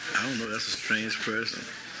I don't know. That's a strange person.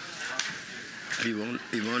 He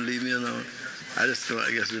won't leave me alone. I just go,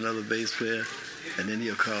 I guess, to another bass player, and then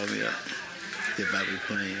he'll call me up if I be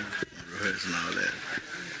playing, rehearse and all that.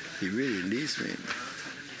 He really needs me.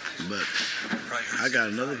 But I got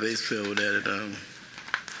another bass player over there that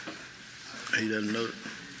he doesn't know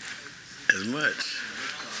as much.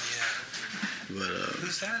 Yeah. But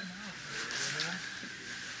who's that?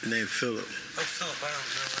 Named Philip. Oh, Philip, I don't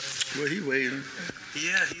know. Well, he waiting.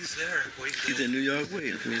 Yeah, he's there waiting. He's in New York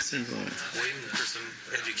waiting for me to send for him. Waiting for some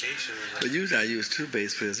education. But usually I use two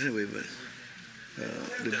bass players anyway. But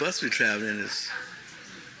the bus we travel in is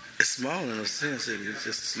small in a sense. It's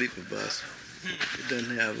just a sleeper bus. It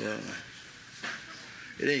doesn't have.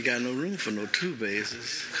 It ain't got no room for no two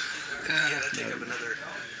basses. Yeah, that take up another.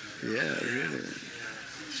 Yeah, really.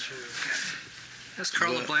 That's true. That's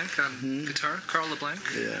Carl LeBlanc on guitar. Carl LeBlanc.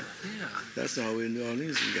 Yeah. Yeah. That's all we in New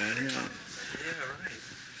Orleans we got him. Yeah, right.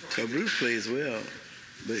 So Bruce plays well,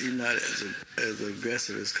 but he's not as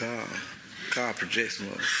aggressive as Carl. Carl projects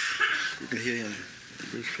more. You can hear him.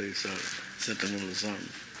 Bruce plays sentimental or something.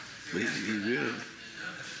 But he really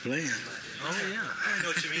playing. Oh, yeah. I know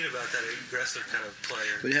what you mean about that aggressive kind of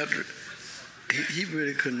player. But you have to. He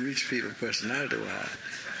really couldn't reach people personality-wise.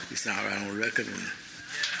 He sounded right on record and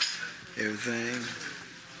everything.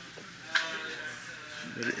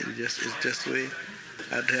 But it's just the way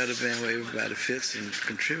I have to have the band where everybody fits and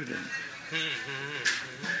contributing. I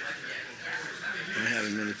don't have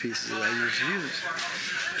as many pieces as I used to use.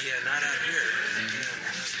 Yeah, not out here.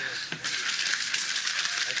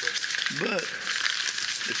 But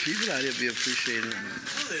the people out here be appreciating it.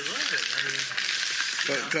 Oh, they love it. I mean,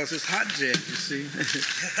 because it's hot jazz, you see.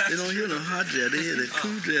 They don't hear no hot jazz. They hear the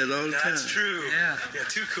cool jazz all the time. That's true. Yeah. Yeah,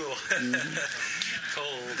 too cool.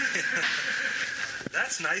 Cold.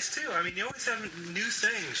 That's nice, too. I mean, you always have new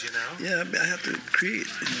things, you know? Yeah, I have to create,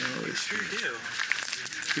 You sure do.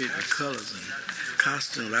 create the colors and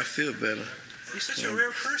costumes. I feel better. You're such a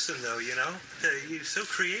rare person, though, you know? You're so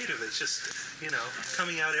creative. It's just,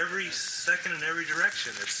 coming out every second in every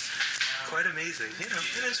direction. It's quite amazing, and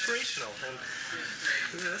inspirational. And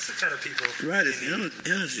that's the kind of people. Right, it's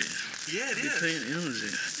energy. Yeah, it You're is. playing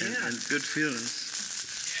energy and good feelings.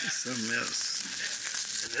 It's something else.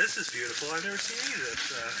 And this is beautiful. I've never seen any of that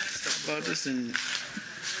stuff. I bought this in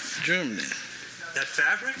Germany. That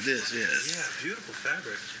fabric? This, yes. Yeah, beautiful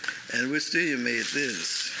fabric. And Wisteria made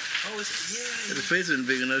this. Oh, is it? Yeah. The face wasn't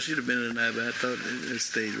big enough. She'd have been in tonight, but I thought it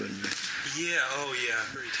stayed with me. Yeah, oh yeah,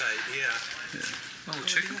 very tight, yeah. Oh,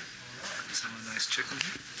 chicken. Some nice chicken.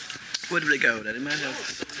 What do they got with that? They might have.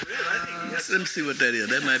 Let me see what that is.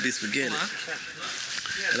 That might be spaghetti.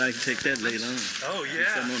 And I can take that later on. Oh,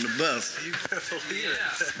 yeah. I'm on the bus. You better believe it.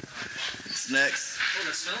 Snacks. Oh,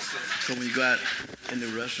 that smells good. So when you go out in the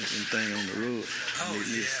restaurants and thing on the road, you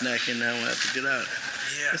need a snack in there. I have to get out.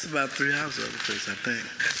 Yeah. It's about 3 hours of the place, I think.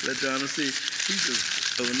 Let John see. He's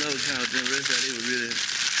of another kind of generation. They were really,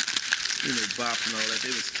 bop and all that.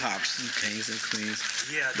 They was tops and kings and queens.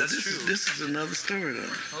 Yeah, that's true. This is another story,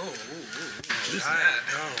 though.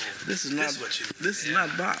 This is not. This is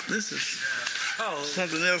not bop. This is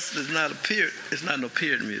something else that's not a period. It's not no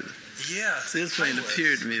period music. Yeah. See, it's playing the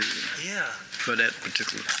period music. Yeah. For that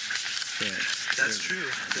particular. Yeah. That's true.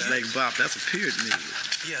 It's like bop. That's a period music.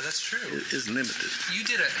 Yeah, that's true. It's limited. You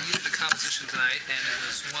did a composition tonight, and it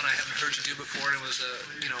was one I haven't heard you do before, and it was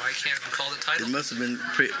I can't recall the title. It must have been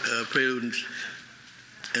Prelude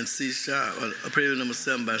in C sharp, or Prelude number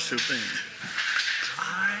 7 by Chopin.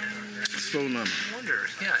 Slow number. I wonder.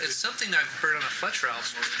 Yeah, it's something I've heard on a Fletcher album,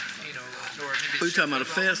 or maybe. Oh, you're talking about a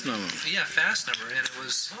fast number? Yeah, fast number, and it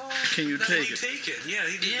was. Can you take it? Take it? Yeah,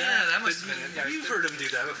 he did that. Yeah, that must have been. You've heard him do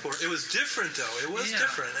that before. It was different, though. It was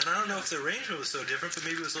different, and I don't know if the arrangement was so different, but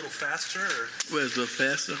maybe it was a little faster. Well, it's a little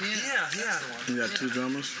faster. Yeah. You got two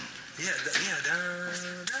drummers. Yeah.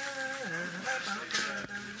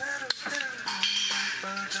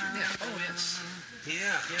 Oh yes.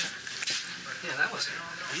 Yeah. Yeah, that was it.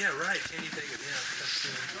 Yeah, right. Can you take it? Yeah.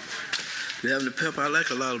 You having the pepper? I like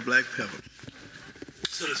a lot of black pepper.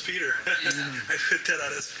 So does Peter. I put that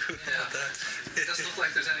on his food. It doesn't look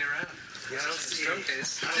like there's any around. Yeah, I don't see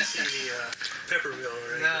Showcase. any pepper wheel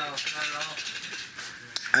or anything. No, not at all.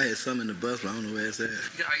 I had some in the bus, but I don't know where it's at.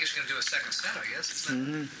 Yeah, I guess you're gonna do a second set. I guess.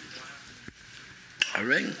 I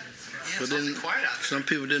reckon. Yeah, But it's awfully quiet out there. some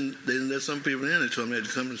people didn't. They didn't let some people in. They told me they had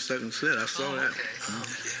to come to the second set. I saw that. Okay.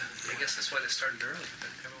 I guess that's why they started early. But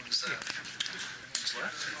everyone's left,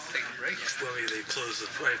 taking a break. Well, maybe they close the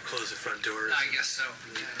front doors. I guess so.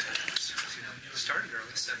 Yeah. Started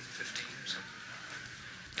early, 7:15 or something.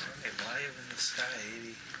 Hey, live in the sky,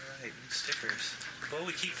 80. All right, new stickers. Well,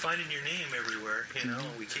 we keep finding your name everywhere, you know.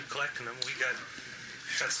 We keep collecting them. We got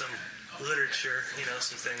some literature, you know,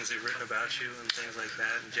 some things they've written about you and things like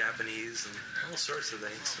that in Japanese and all sorts of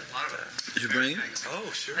things. A lot of it. Did you bring it? Oh,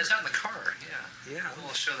 sure. It's out in the car, yeah. Yeah.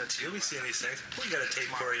 We'll show that to you. You'll be seeing these things. We got a tape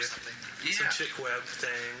for tomorrow you. or something. Some Yeah. Chick Webb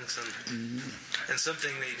things and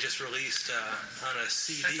something they just released on a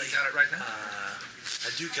CD. I got it right now.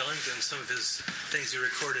 Duke Ellington, some of his things he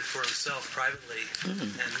recorded for himself privately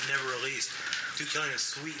and never released. Duke Ellington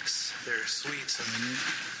suites. They're suites and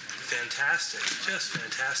fantastic, just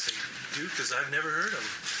fantastic. Duke, because I've never heard them.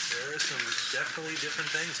 There are some definitely different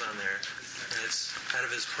things on there. And it's out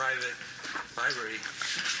of his private library.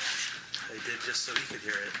 They did just so he could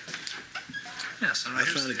hear it. Yeah, so I'm right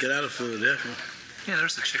trying to here's get out of Philadelphia. yeah,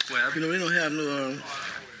 there's the Chick Webb. You know, we don't have no,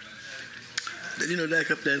 you know, that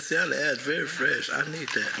up there in Seattle, the air's very fresh. I need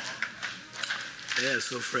that. The air's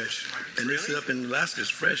so fresh. And Really? this up in Alaska is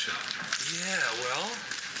fresher. Yeah, well,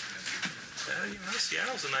 you know,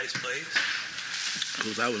 Seattle's a nice place. Of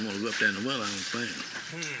course, I wouldn't want to go up there in the winter, I don't think.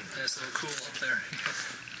 It's a little cool up there.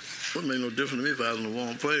 Wouldn't make no difference to me if I was in a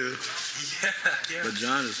warm place. Yeah. But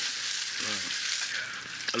John is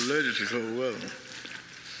allergic to cold weather.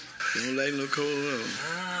 He don't like no cold weather.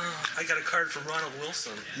 I got a card from Ronald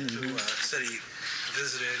Wilson who said he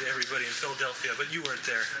visited everybody in Philadelphia, but you weren't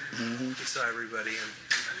there. He saw everybody. And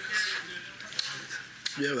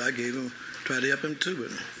Yeah, but I gave him, tried to help him too,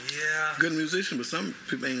 but yeah, good musician, but some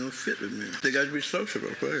people ain't gonna fit with me. They got to be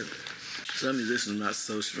sociable first. Some musicians are not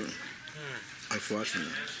sociable,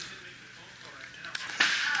 unfortunately.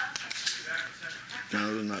 John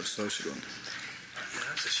is not sociable. yeah,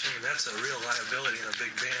 that's a shame. That's a real liability in a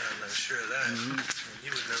big band. I'm sure of that. And you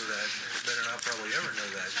would know that better than I'll probably ever know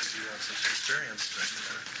that because you have such experience. But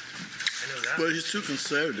I know that. Well, he's too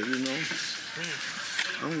conservative, you know.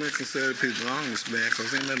 I don't let conservative people on this band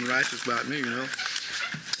because ain't nothing righteous about me, you know.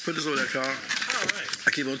 Put this over that car. All right. I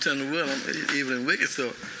keep on telling the world I'm evil and wicked,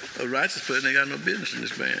 so a righteous person ain't got no business in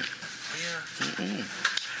this band. Yeah.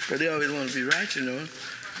 But they always want to be right, you know.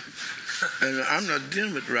 And I'm not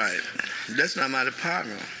dealing with right. That's not my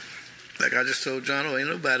department. Like I just told John, ain't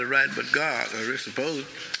nobody right but God, or we're supposed.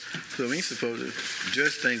 So we ain't supposed to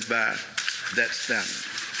judge things by that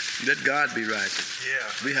standard. Let God be righteous.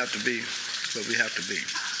 Yeah. We have to be what we have to be.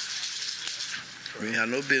 We have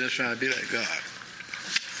no business trying to be like God.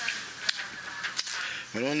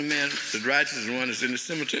 But only man, the righteous one is in the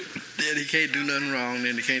cemetery, then he can't do nothing wrong,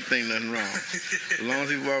 then he can't think nothing wrong. As long as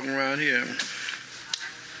he's walking around here,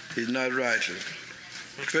 he's not righteous.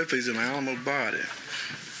 First, he's an animal body.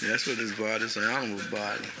 That's what his body is, an animal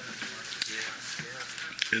body.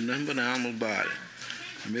 Yeah. It's nothing but an animal body.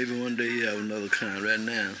 Maybe one day he'll have another kind. Right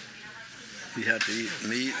now, he have to eat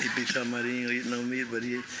meat. He be talking about he ain't eating no meat, but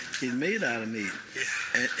he's made out of meat.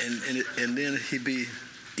 Yeah. And then he be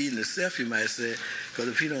eating himself, you might say, because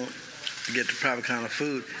if he don't get the proper kind of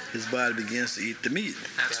food, his body begins to eat the meat.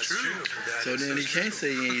 That's true. That So is then he true. can't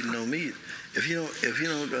say he ain't eating no meat. If he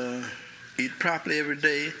don't eat properly every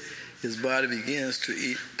day, his body begins to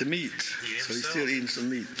eat the meat. So he's still eating some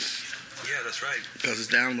meat Yeah, that's right. because it's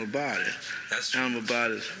the animal body. That's true. Animal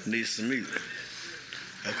body needs some meat.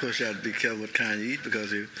 Of course, you have to be careful what kind you eat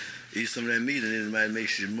because if you eat some of that meat, and it might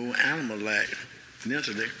make you more animal-like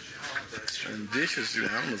mentally. That's true. And vicious, you know,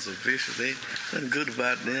 animals are vicious. Ain't nothing good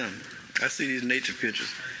about them. I see these nature pictures,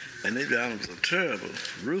 and these animals are terrible,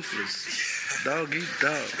 ruthless. Dog eat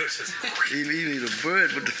dog. It's just, Even eat a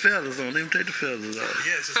bird with the feathers on. They don't take the feathers off.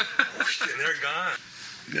 yeah, it's just whoosh, and they're gone.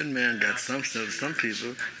 Good man got some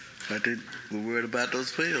people, but they were worried about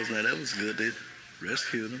those whales. Now that was good. They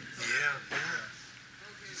rescued them. Yeah.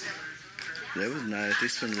 That was nice. They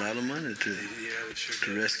spent a lot of money Yeah, they sure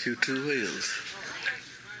to did. rescue 2 whales.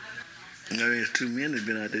 I mean, it's 2 men that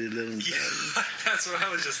been out there. They let them die. Yeah, that's what I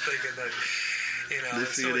was just thinking. That you know, They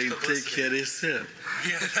it's so figure much they can take publicity. care of themselves.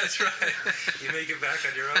 Yeah, that's right. You make it back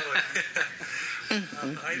on your own.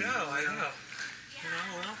 I know. You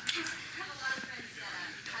know,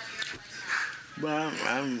 well,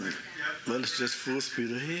 Well, it's just full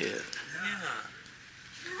speed ahead.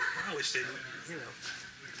 yeah. I wish they'd, you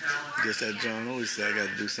know. Just that John always said, I got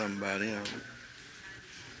to do something about him.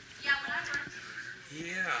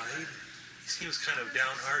 Yeah, he seems kind of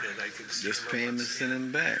downhearted. I could see Just him pay him and once. send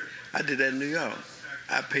him back. I did that in New York.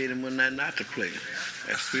 I paid him one night not to play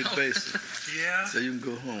at Sweet Basin. Yeah, So you can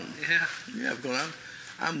go home. Yeah. Yeah, because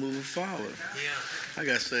I'm moving forward. yeah. I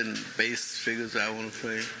got certain bass figures I want to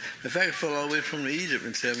play. In fact, he flew all the way from Egypt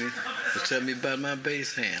and tell me about my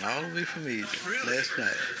bass hand, all the way from Egypt. Really? Last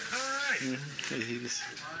night. All right. He was,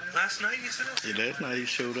 Last night, you said? last night he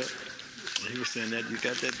showed up. He was saying that you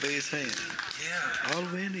got that bass hand. Yeah. All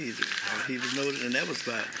the way in Egypt. He was noted, and that was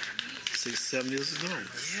about 6-7 years ago.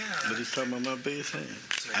 Yeah. But he's talking about my bass hand.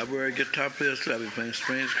 I wear a guitar player too. I've been playing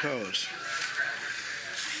strange chords.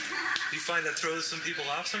 Do you find that throws some people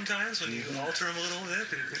off sometimes when you alter them a little bit?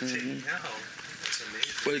 And yeah, that's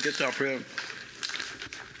amazing. Well, the guitar player,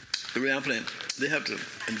 the way I'm playing, they have to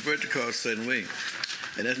invert the chords a certain way,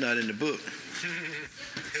 and that's not in the book. Yeah.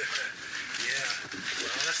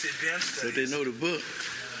 Well, that's the advanced So studies. they know the book.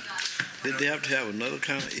 They have to have another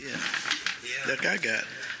kind of ear. Yeah. Like I got.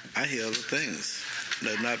 I hear other things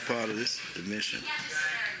that's not part of this dimension.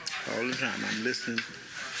 All the time. I'm listening.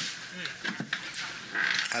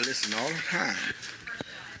 I listen all the time.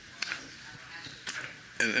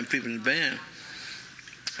 And people in the band,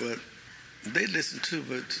 but they listen too,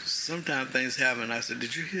 but sometimes things happen. I said,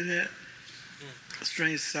 did you hear that?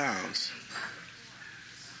 Strange sounds.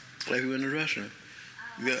 Like we were in the restaurant.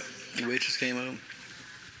 The waitress came up.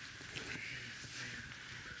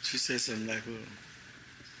 She said something like, well,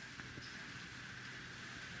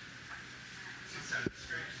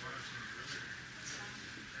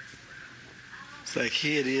 it's like,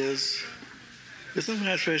 here it is. But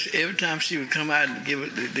sometimes every time she would come out and give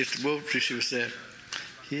it this poetry, she would say,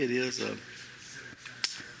 here it is.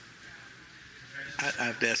 I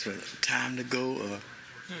have to ask for time to go or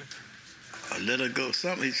let her go.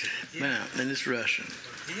 Something, man, and it's Russian.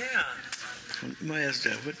 Yeah. You might ask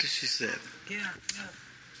her, what did she say? Yeah.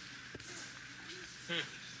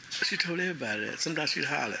 She told everybody that. Sometimes she'd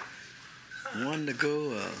holler, one to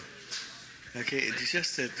go, okay, she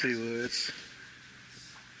just said 3 words.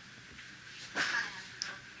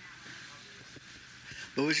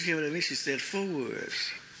 But when she came to me, she said 4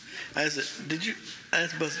 words. I said, I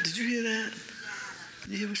asked Buster, did you hear that?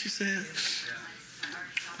 You hear what she said?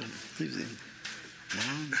 He was in,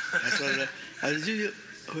 no. I said, did you hear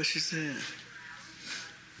what she said?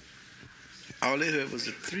 All they heard was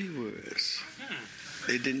the 3 words.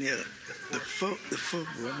 They didn't hear the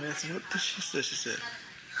 4th word. I asked her, what did she say? She said,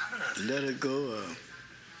 let her go,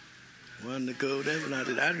 one to go. That's what I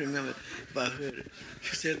did. I remember if I heard it.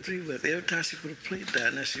 She said 3 words. Every time she put a plate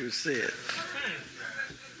down, now she would say it.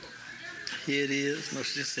 Here it is. No,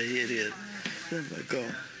 she just said, here it is. Then I go.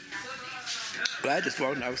 But I just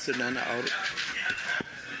walked and I was sitting down the auto.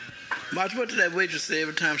 March, what did that waitress say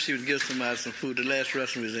every time she would give somebody some food? The last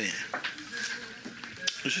restaurant was in.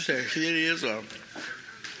 And she said, here it is.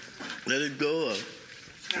 Let it go.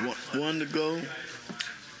 One to go.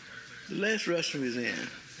 The last restaurant was in.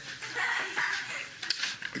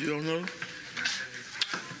 You don't know?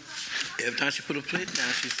 Every time she put a plate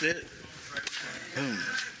down, she said, boom.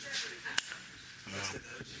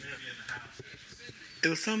 It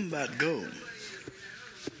was something about go.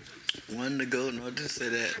 One to go. No, I didn't say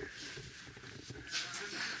that.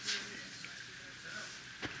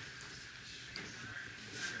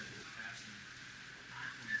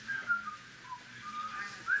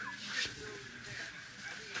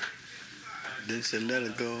 Didn't say let her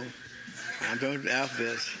go. I'm talking to the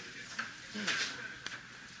alphabets.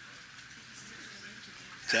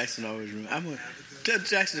 Jackson always remember. I'm going to tell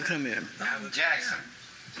Jackson to come in. Jackson.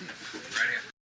 Right here.